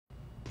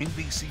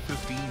NBC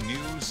 15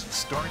 News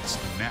starts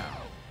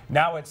now.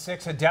 Now at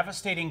 6, a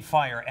devastating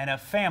fire and a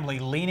family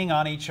leaning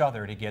on each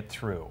other to get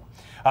through.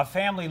 A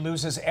family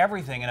loses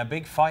everything in a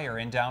big fire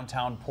in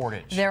downtown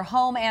Portage. Their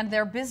home and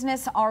their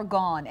business are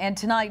gone, and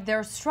tonight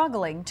they're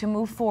struggling to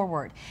move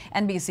forward.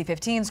 NBC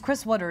 15's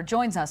Chris Woodard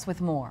joins us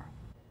with more.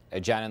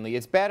 John and Lee,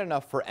 it's bad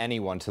enough for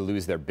anyone to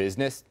lose their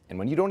business, and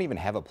when you don't even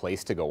have a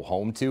place to go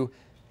home to,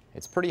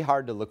 it's pretty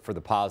hard to look for the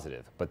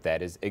positive, but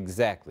that is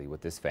exactly what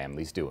this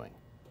family's doing.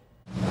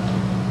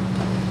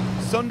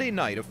 Sunday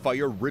night, a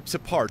fire rips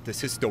apart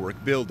this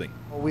historic building.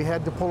 We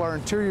had to pull our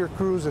interior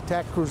crews,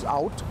 attack crews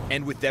out.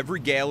 And with every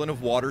gallon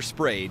of water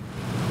sprayed,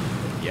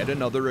 yet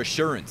another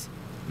assurance,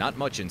 not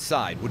much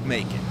inside would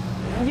make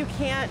it. You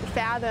can't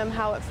fathom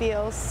how it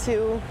feels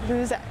to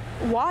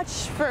watch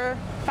for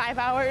 5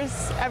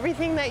 hours,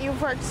 everything that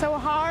you've worked so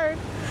hard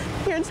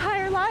your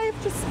entire life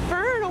just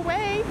burn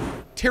away.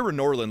 Tara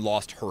Norland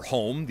lost her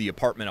home, the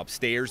apartment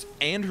upstairs,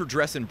 and her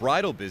dress and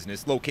bridal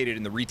business located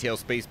in the retail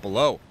space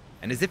below.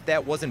 And as if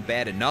that wasn't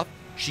bad enough,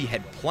 she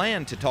had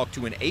planned to talk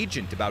to an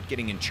agent about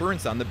getting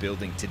insurance on the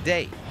building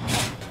today.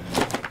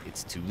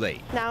 It's too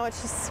late. Now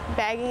it's just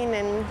begging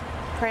and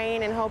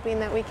praying and hoping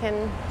that we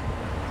can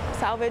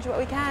salvage what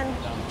we can.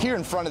 Here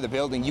in front of the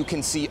building, you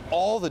can see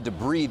all the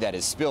debris that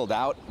is spilled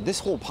out. This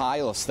whole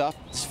pile of stuff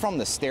is from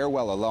the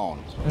stairwell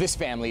alone. This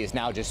family is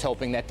now just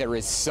hoping that there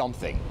is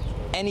something,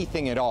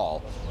 anything at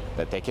all,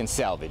 that they can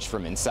salvage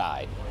from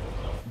inside.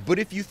 But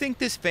if you think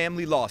this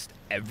family lost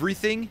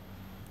everything,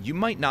 you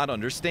might not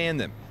understand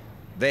them.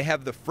 They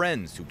have the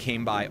friends who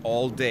came by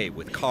all day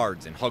with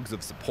cards and hugs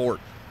of support.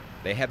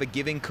 They have a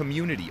giving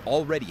community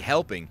already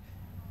helping.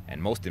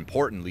 And most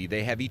importantly,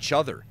 they have each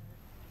other,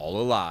 all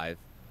alive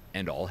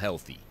and all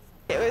healthy.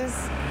 It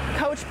was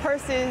Coach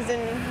purses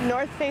and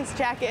North Face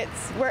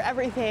jackets were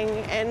everything.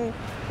 And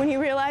when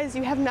you realize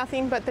you have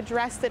nothing but the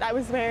dress that I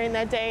was wearing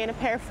that day and a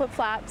pair of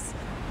flip-flops,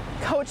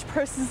 Coach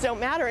purses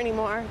don't matter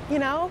anymore, you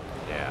know?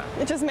 Yeah.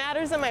 It just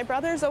matters that my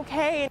brother's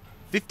okay.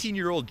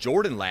 15-year-old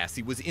Jordan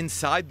Lassie was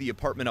inside the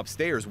apartment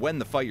upstairs when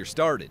the fire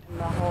started.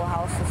 The whole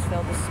house is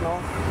filled with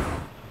smoke.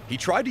 He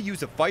tried to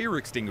use a fire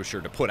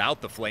extinguisher to put out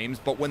the flames,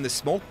 but when the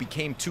smoke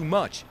became too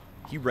much,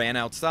 he ran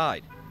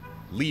outside,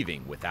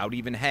 leaving without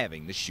even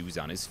having the shoes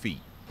on his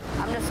feet.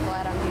 I'm just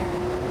glad I'm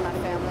here. My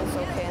family's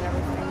okay and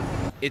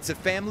everything. It's a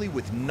family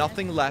with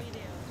nothing left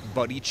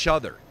but each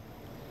other,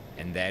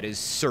 and that is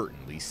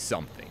certainly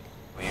something.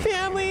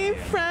 Family,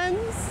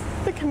 friends,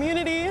 the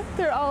community,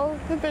 they're all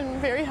have been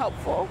very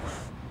helpful.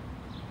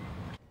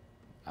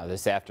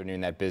 This afternoon,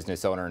 that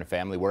business owner and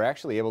family were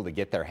actually able to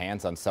get their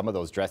hands on some of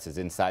those dresses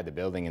inside the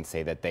building and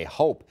say that they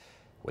hope,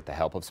 with the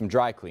help of some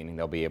dry cleaning,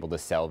 they'll be able to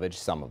salvage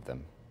some of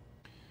them.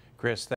 Chris,